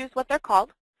get to choose what they're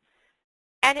called.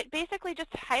 And it basically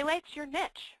just highlights your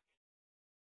niche.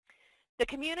 The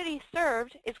community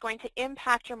served is going to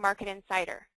impact your Market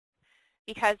Insider,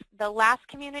 because the last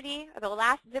community, or the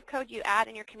last zip code you add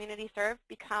in your community served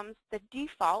becomes the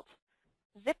default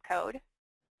zip code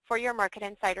for your Market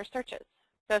Insider searches.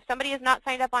 So if somebody is not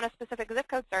signed up on a specific zip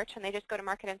code search and they just go to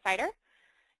Market Insider,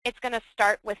 it's going to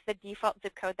start with the default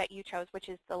zip code that you chose, which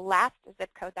is the last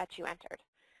zip code that you entered.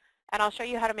 And I'll show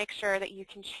you how to make sure that you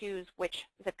can choose which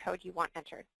zip code you want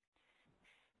entered.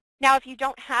 Now, if you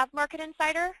don't have Market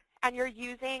Insider and you're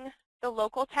using the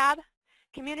local tab,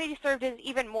 community served is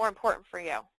even more important for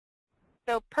you.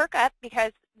 So perk up,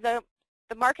 because the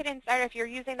Market Insider, if you're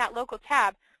using that local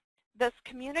tab, this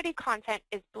community content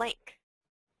is blank.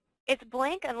 It's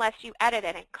blank unless you edit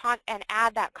it and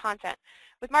add that content.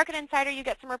 With Market Insider, you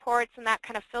get some reports and that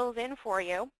kind of fills in for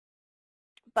you.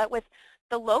 But with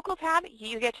the local tab,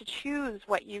 you get to choose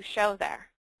what you show there.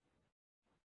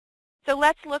 So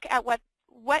let's look at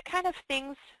what kind of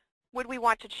things would we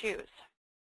want to choose.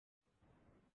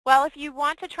 Well, if you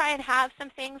want to try and have some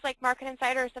things like Market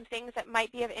Insider or some things that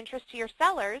might be of interest to your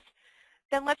sellers,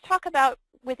 then let's talk about,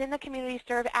 within the community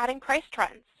serve, adding price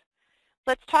trends.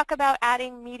 Let's talk about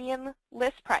adding median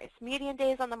list price, median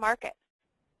days on the market.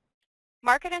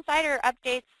 Market Insider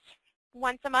updates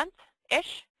once a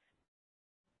month-ish.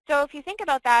 So if you think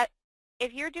about that,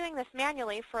 if you're doing this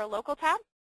manually for a local tab,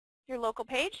 your local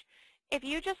page, if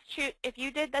you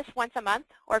did this once a month,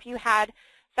 or if you had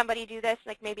somebody do this,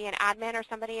 like maybe an admin or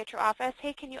somebody at your office,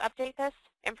 hey, can you update this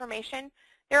information?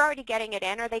 They're already getting it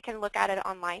in, or they can look at it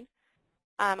online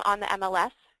on the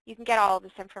MLS. You can get all of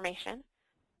this information.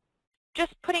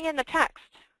 Just putting in the text,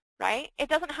 right? It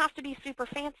doesn't have to be super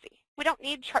fancy. We don't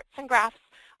need charts and graphs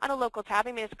on a local tab.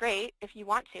 I mean, it's great if you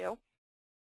want to.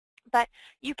 But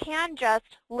you can just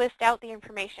list out the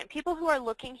information. People who are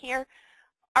looking here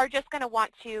are just going to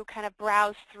want to kind of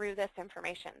browse through this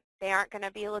information. They aren't going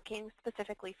to be looking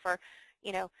specifically for,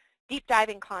 you know, deep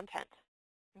diving content.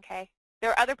 Okay?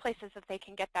 There are other places that they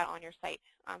can get that on your site,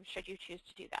 should you choose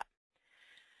to do that.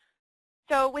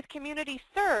 So with community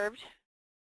served,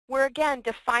 we're again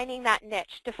defining that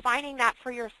niche, defining that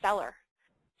for your seller,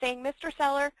 saying, Mr.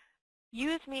 Seller,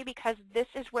 use me because this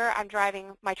is where I'm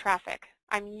driving my traffic.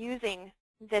 I'm using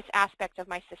this aspect of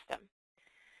my system.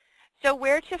 So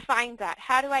where to find that?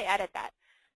 How do I edit that?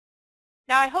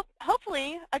 Now, I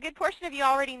hopefully a good portion of you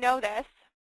already know this,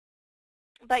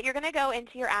 but you're going to go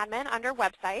into your admin under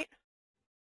Website.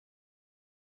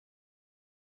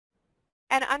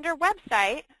 And under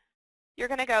Website, you're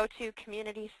going to go to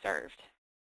Community Served.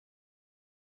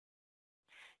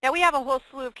 Now, we have a whole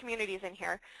slew of communities in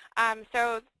here.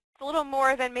 So it's a little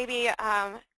more than maybe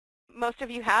most of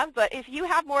you have, but if you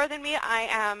have more than me, I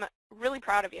am really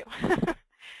proud of you.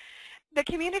 The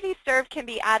community served can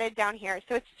be added down here,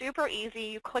 so it's super easy.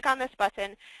 You click on this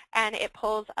button, and it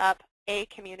pulls up a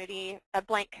community, a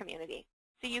blank community.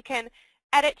 So you can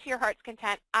edit to your heart's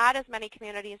content, add as many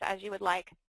communities as you would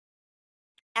like,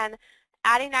 and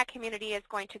adding that community is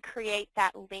going to create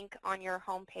that link on your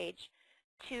home page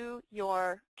to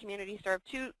your community served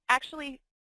to actually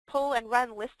pull and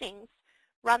run listings,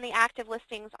 run the active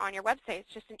listings on your website.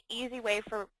 It's just an easy way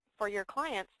for your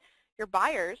clients, your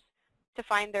buyers, to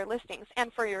find their listings.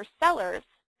 And for your sellers,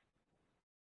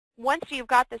 once you've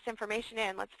got this information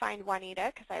in, let's find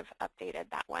Juanita, because I've updated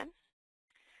that one.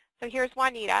 So here's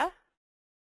Juanita.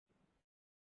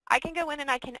 I can go in and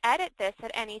I can edit this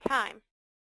at any time.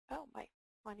 Oh, my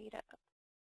Juanita.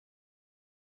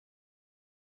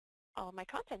 All of my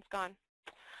content's gone.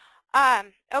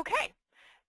 Okay.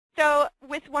 So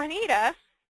with Juanita,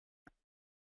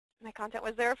 my content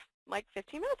was there like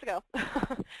 15 minutes ago.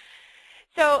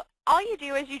 So all you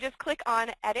do is you just click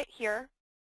on Edit here.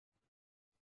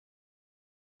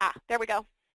 There we go.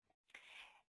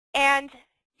 And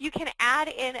you can add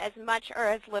in as much or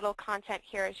as little content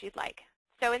here as you'd like.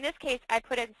 So in this case, I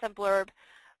put in some blurb.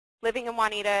 Living in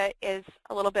Juanita is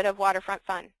a little bit of waterfront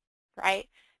fun, right?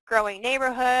 Growing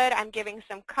neighborhood, I'm giving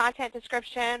some content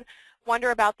description,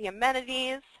 wonder about the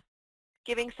amenities,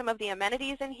 giving some of the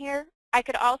amenities in here. I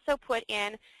could also put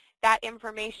in that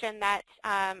information that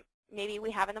maybe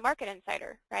we have in the Market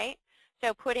Insider, right?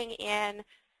 So putting in,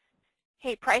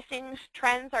 hey, pricing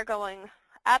trends are going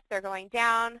up, they're going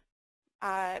down.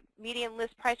 Median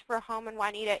list price for a home in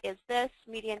Juanita is this.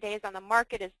 Median days on the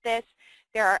market is this.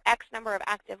 There are X number of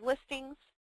active listings.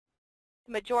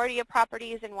 The majority of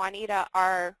properties in Juanita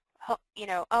are,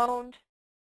 owned.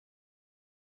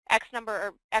 X number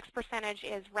or X percentage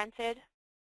is rented.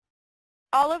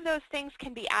 All of those things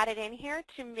can be added in here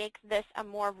to make this a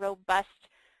more robust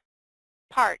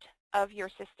part of your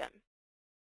system.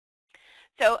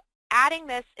 So adding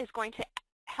this is going to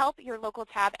help your local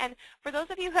tab. And for those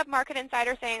of you who have Market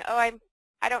Insider saying, oh,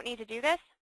 I don't need to do this,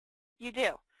 you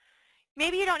do.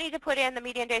 Maybe you don't need to put in the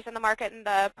median days in the market and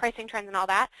the pricing trends and all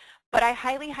that, but I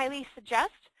highly, highly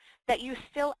suggest that you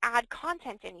still add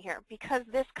content in here because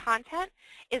this content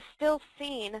is still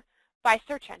seen by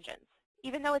search engines,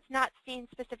 even though it's not seen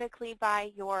specifically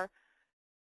by your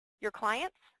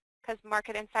clients because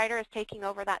Market Insider is taking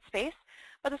over that space,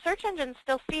 but the search engines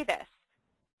still see this.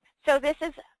 So this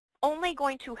is only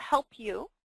going to help you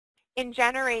in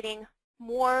generating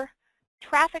more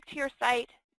traffic to your site,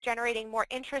 generating more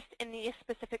interest in these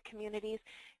specific communities,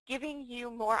 giving you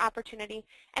more opportunity,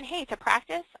 and hey, to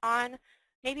practice on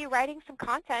maybe writing some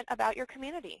content about your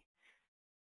community,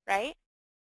 right?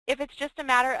 If it's just a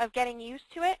matter of getting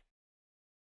used to it,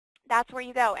 that's where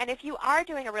you go. And if you are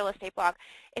doing a real estate blog,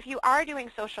 if you are doing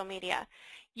social media,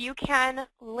 you can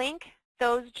link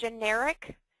those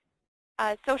generic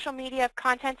social media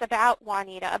contents about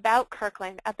Juanita, about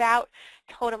Kirkland, about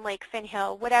Totem Lake, Finn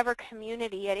Hill, whatever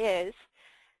community it is.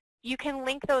 You can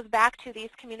link those back to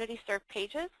these community served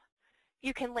pages.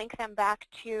 You can link them back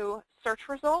to search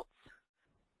results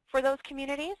for those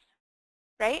communities,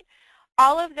 right?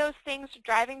 All of those things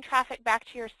driving traffic back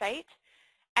to your site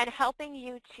and helping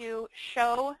you to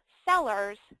show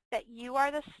sellers that you are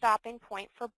the stopping point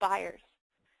for buyers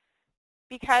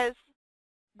because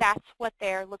that's what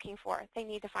they're looking for. They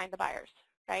need to find the buyers,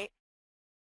 right?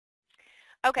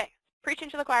 Okay, preaching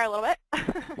to the choir a little bit.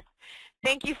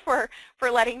 Thank you for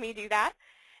letting me do that.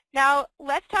 Now,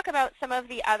 let's talk about some of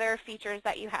the other features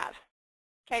that you have.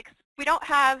 Okay, 'cause we don't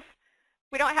have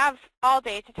all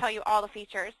day to tell you all the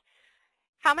features.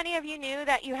 How many of you knew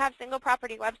that you have single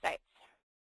property websites?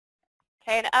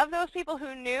 Okay, and of those people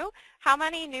who knew, how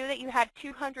many knew that you had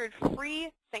 200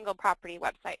 free single property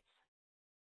websites?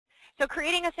 So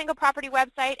creating a single property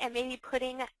website and maybe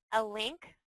putting a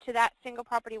link to that single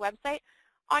property website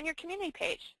on your community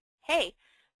page. Hey,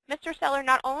 Mr. Seller,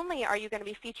 not only are you going to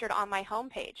be featured on my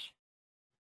homepage,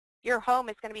 your home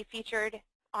is going to be featured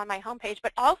on my homepage,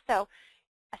 but also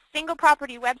a single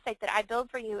property website that I build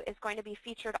for you is going to be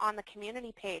featured on the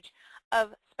community page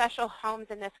of special homes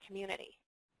in this community.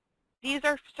 These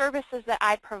are services that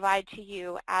I provide to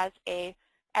you as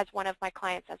one of my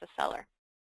clients as a seller.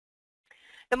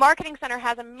 The Marketing Center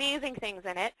has amazing things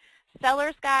in it.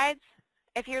 Seller's guides.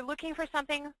 If you're looking for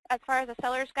something as far as a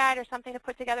seller's guide or something to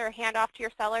put together or hand off to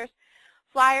your sellers,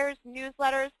 flyers,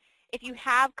 newsletters, if you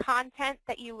have content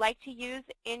that you like to use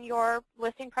in your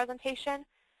listing presentation,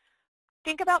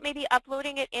 think about maybe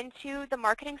uploading it into the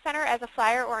Marketing Center as a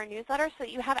flyer or a newsletter so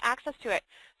that you have access to it.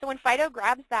 So when Fido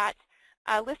grabs that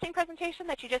listing presentation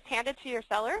that you just handed to your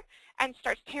seller and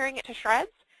starts tearing it to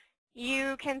shreds,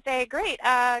 you can say, great,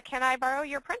 can I borrow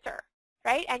your printer,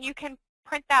 right? And you can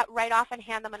print that right off and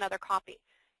hand them another copy.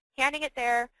 Handing it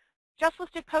there, just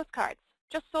listed postcards,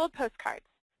 just sold postcards,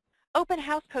 open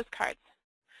house postcards,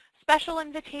 special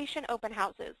invitation open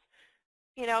houses.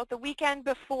 You know, the weekend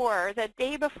before, the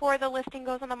day before the listing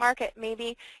goes on the market,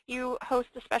 maybe you host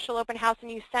a special open house and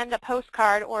you send a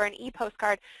postcard or an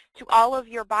e-postcard to all of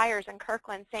your buyers in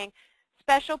Kirkland saying,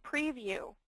 special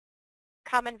preview,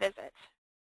 come and visit,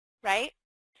 right?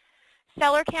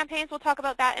 Seller campaigns, we'll talk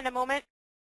about that in a moment.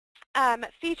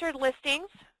 Featured listings,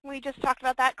 we just talked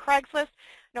about that. Craigslist,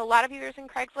 I know a lot of you are using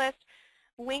Craigslist.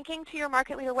 Linking to your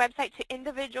Market Leader website to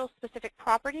individual specific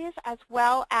properties as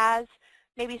well as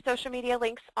maybe social media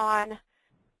links on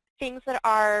things that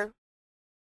are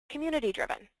community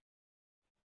driven.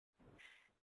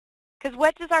 Because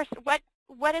what is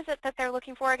it that they're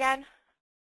looking for again?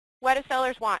 What do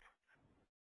sellers want?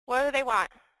 What do they want?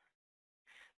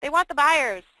 They want the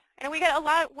buyers. And we get a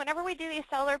lot, whenever we do these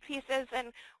seller pieces and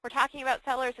we're talking about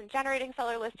sellers and generating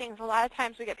seller listings, a lot of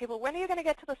times we get people, when are you going to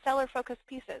get to the seller focused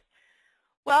pieces?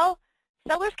 Well,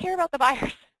 sellers care about the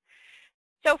buyers.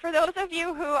 So for those of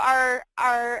you who are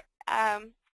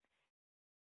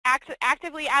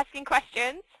actively asking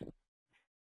questions,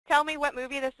 tell me what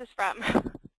movie this is from.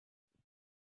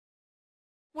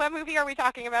 What movie are we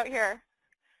talking about here?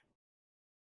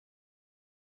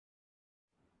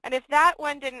 And if that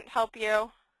one didn't help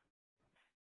you,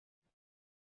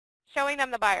 showing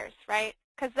them the buyers, right?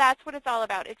 Because that's what it's all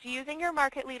about. It's using your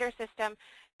market leader system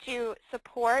to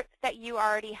support that you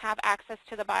already have access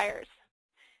to the buyers.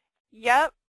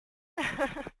 Yep.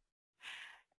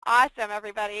 Awesome,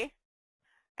 everybody.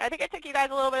 I think it took you guys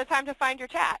a little bit of time to find your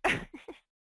chat.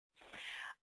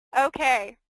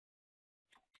 Okay.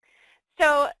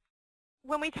 So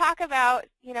when we talk about,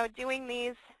 doing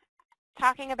these,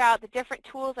 talking about the different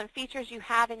tools and features you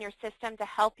have in your system to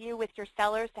help you with your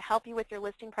sellers, to help you with your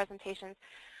listing presentations,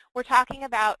 we're talking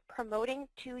about promoting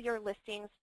to your listings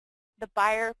the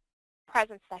buyer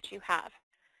presence that you have.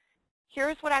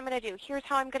 Here's what I'm going to do. Here's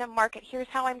how I'm going to market. Here's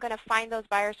how I'm going to find those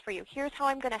buyers for you. Here's how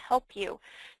I'm going to help you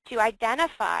to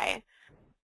identify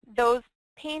those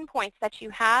pain points that you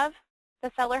have,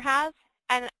 the seller has,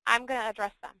 and I'm going to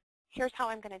address them. Here's how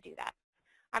I'm going to do that.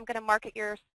 I'm going to market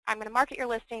your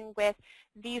listing with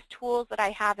these tools that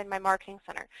I have in my marketing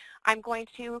center. I'm going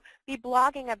to be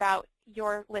blogging about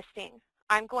your listing.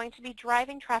 I'm going to be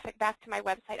driving traffic back to my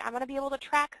website. I'm going to be able to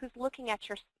track who's looking at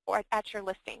your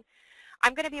listing.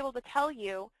 I'm going to be able to tell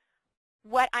you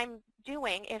what I'm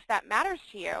doing. If that matters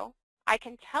to you, I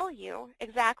can tell you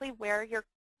exactly where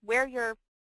your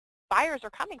buyers are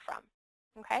coming from.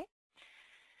 Okay?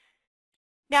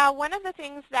 Now, one of the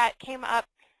things that came up,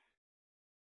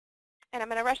 and I'm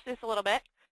going to rush this a little bit.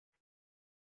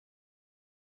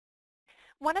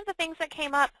 One of the things that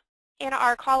came up in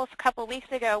our call a couple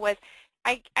weeks ago was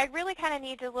I really kind of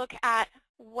need to look at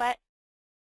what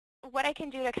I can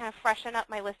do to kind of freshen up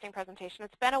my listing presentation.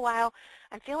 It's been a while.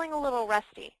 I'm feeling a little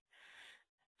rusty.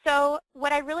 So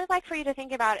what I really like for you to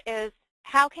think about is,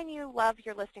 how can you love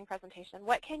your listing presentation?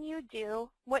 What can you do?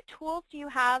 What tools do you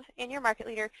have in your market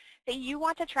leader that you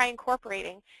want to try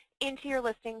incorporating into your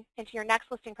listing, into your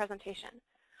next listing presentation?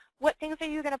 What things are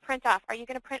you going to print off? Are you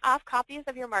going to print off copies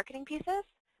of your marketing pieces?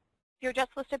 Your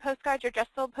just listed postcards, your just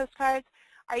sold postcards?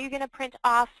 Are you going to print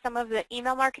off some of the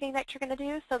email marketing that you're going to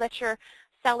do so that your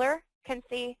seller can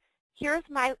see, here's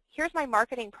my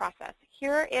marketing process.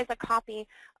 Here is a copy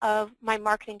of my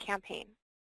marketing campaign.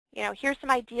 Here's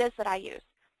some ideas that I use.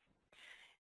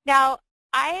 Now,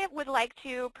 I would like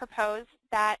to propose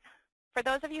that for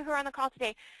those of you who are on the call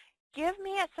today, give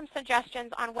me some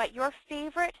suggestions on what your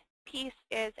favorite piece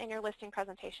is in your listing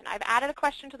presentation. I've added a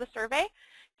question to the survey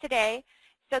today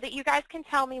so that you guys can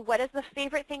tell me what is the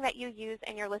favorite thing that you use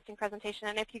in your listing presentation.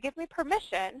 And if you give me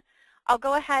permission, I'll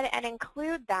go ahead and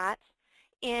include that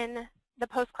in the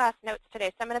post-class notes today.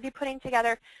 So I'm going to be putting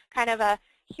together kind of a,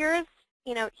 here's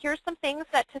some things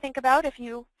to think about. If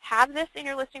you have this in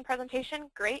your listing presentation,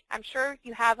 great. I'm sure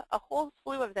you have a whole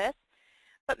slew of this.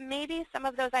 But maybe some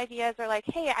of those ideas are like,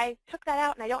 hey, I took that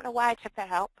out and I don't know why I took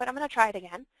that out, but I'm going to try it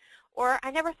again. Or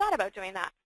I never thought about doing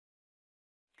that.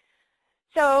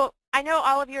 So I know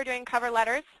all of you are doing cover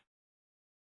letters.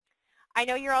 I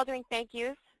know you're all doing thank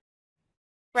yous,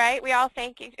 right? We all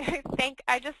thank you.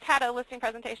 I just had a listing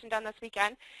presentation done this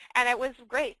weekend, and it was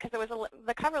great because it was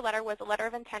the cover letter was a letter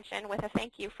of intention with a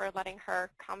thank you for letting her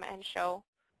come and show,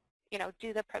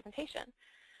 do the presentation.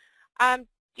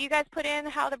 Do you guys put in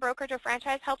how the brokerage or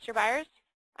franchise helps your buyers?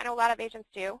 I know a lot of agents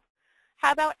do.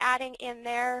 How about adding in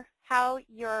there how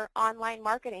your online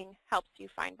marketing helps you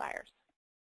find buyers?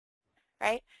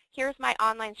 Right? Here's my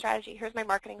online strategy. Here's my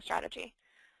marketing strategy.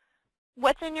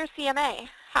 What's in your CMA?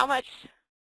 How much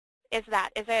is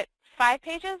that? Is it 5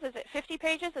 pages? Is it 50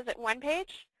 pages? Is it 1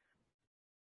 page?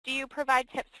 Do you provide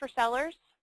tips for sellers?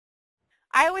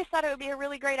 I always thought it would be a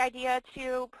really great idea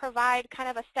to provide kind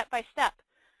of a step-by-step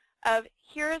of,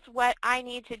 here's what I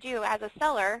need to do as a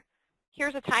seller.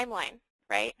 Here's a timeline,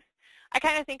 right? I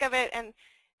kind of think of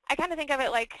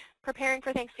it like preparing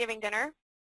for Thanksgiving dinner,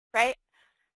 right?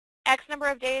 X number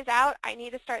of days out, I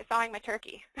need to start thawing my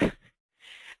turkey.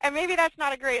 And maybe that's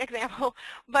not a great example,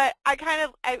 but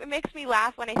it makes me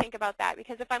laugh when I think about that,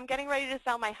 because if I'm getting ready to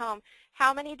sell my home,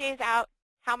 how many days out,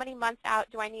 how many months out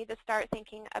do I need to start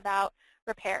thinking about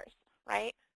repairs,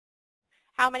 right?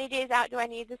 How many days out do I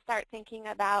need to start thinking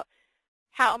about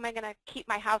how am I going to keep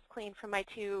my house clean for my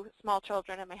 2 small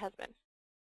children and my husband,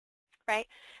 right?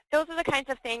 Those are the kinds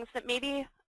of things that maybe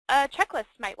a checklist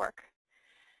might work.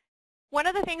 One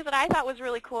of the things that I thought was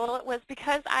really cool was,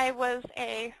 because I was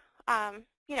a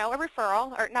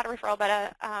referral, or not a referral,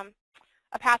 but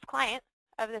a past client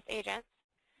of this agent,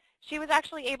 She was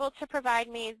actually able to provide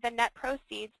me the net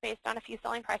proceeds based on a few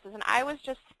selling prices, and I was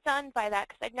just stunned by that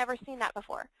because I'd never seen that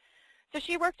before. So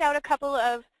she worked out a couple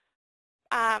of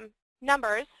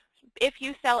numbers. If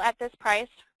you sell at this price,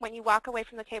 when you walk away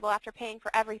from the table after paying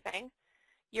for everything,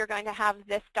 you're going to have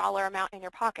this dollar amount in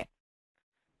your pocket.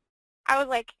 I was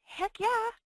like, heck yeah,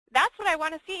 that's what I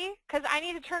want to see, because I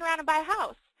need to turn around and buy a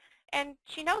house. And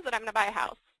she knows that I'm going to buy a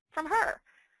house from her.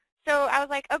 So I was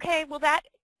like, okay, well that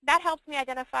helps me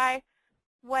identify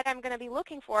what I'm going to be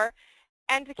looking for.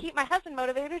 And to keep my husband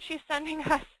motivated, she's sending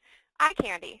us eye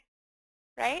candy,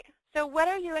 right? So what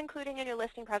are you including in your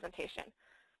listing presentation?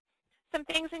 Some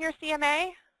things in your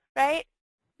CMA, right?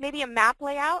 Maybe a map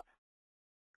layout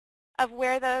of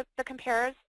where the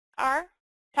comparers are.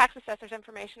 Tax assessor's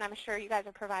information, I'm sure you guys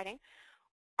are providing.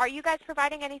 Are you guys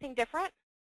providing anything different?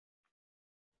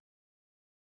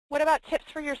 What about tips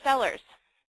for your sellers?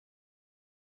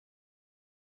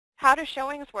 How do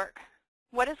showings work?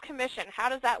 What is commission? How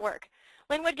does that work?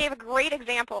 Linwood gave a great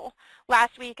example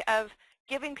last week of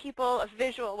giving people a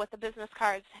visual with the business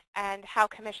cards and how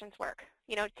commissions work.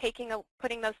 You know,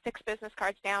 putting those 6 business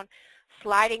cards down,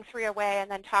 sliding 3 away, and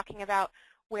then talking about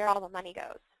where all the money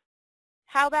goes.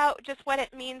 How about just what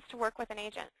it means to work with an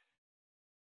agent?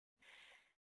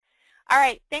 All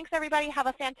right, thanks everybody. Have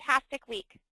a fantastic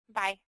week. Bye.